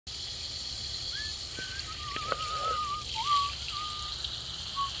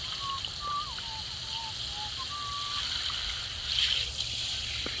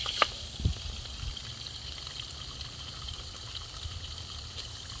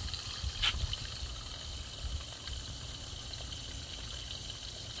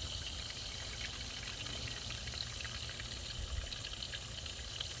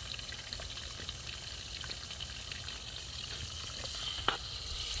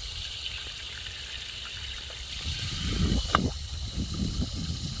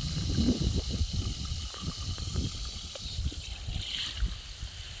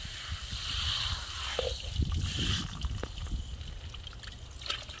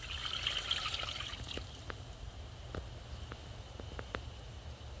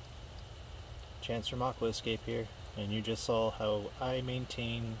Chance from Aquascape here, and you just saw how I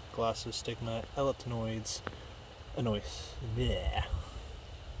maintain Glossostigma elatinoides annoys. Yeah.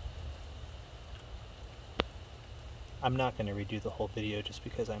 I'm not going to redo the whole video just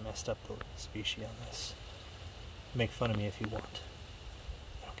because I messed up the species on this. Make fun of me if you want.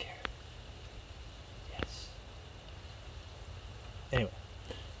 I don't care. Yes. Anyway,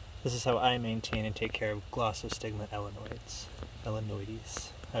 this is how I maintain and take care of Glossostigma elatinoides,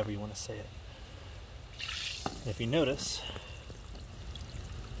 however you want to say it. And if you notice,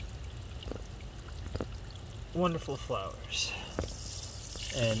 wonderful flowers.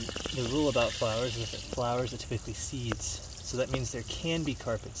 And the rule about flowers is that flowers are typically seeds, so that means there can be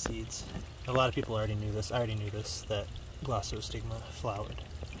carpet seeds. A lot of people already knew this. I already knew this, that Glossostigma flowered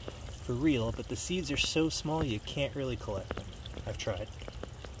for real, but the seeds are so small you can't really collect them. I've tried.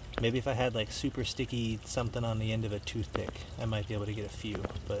 Maybe if I had like super sticky something on the end of a toothpick, I might be able to get a few,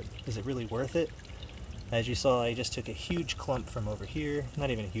 but is it really worth it? As you saw, I just took a huge clump from over here,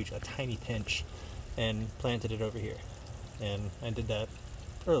 not even a huge, a tiny pinch, and planted it over here. And I did that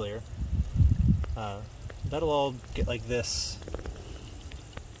earlier. That'll all get like this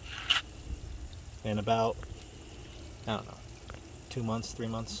in about, I don't know, 2 months, 3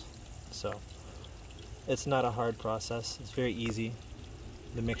 months. So it's not a hard process. It's very easy.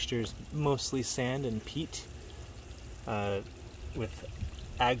 The mixture is mostly sand and peat with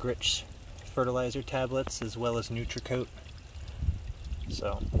arid fertilizer tablets as well as Nutricoat.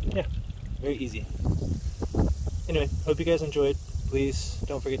 So yeah, very easy. Anyway, hope you guys enjoyed. Please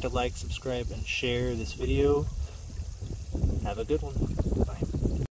don't forget to like, subscribe, and share this video. Have a good one. Bye.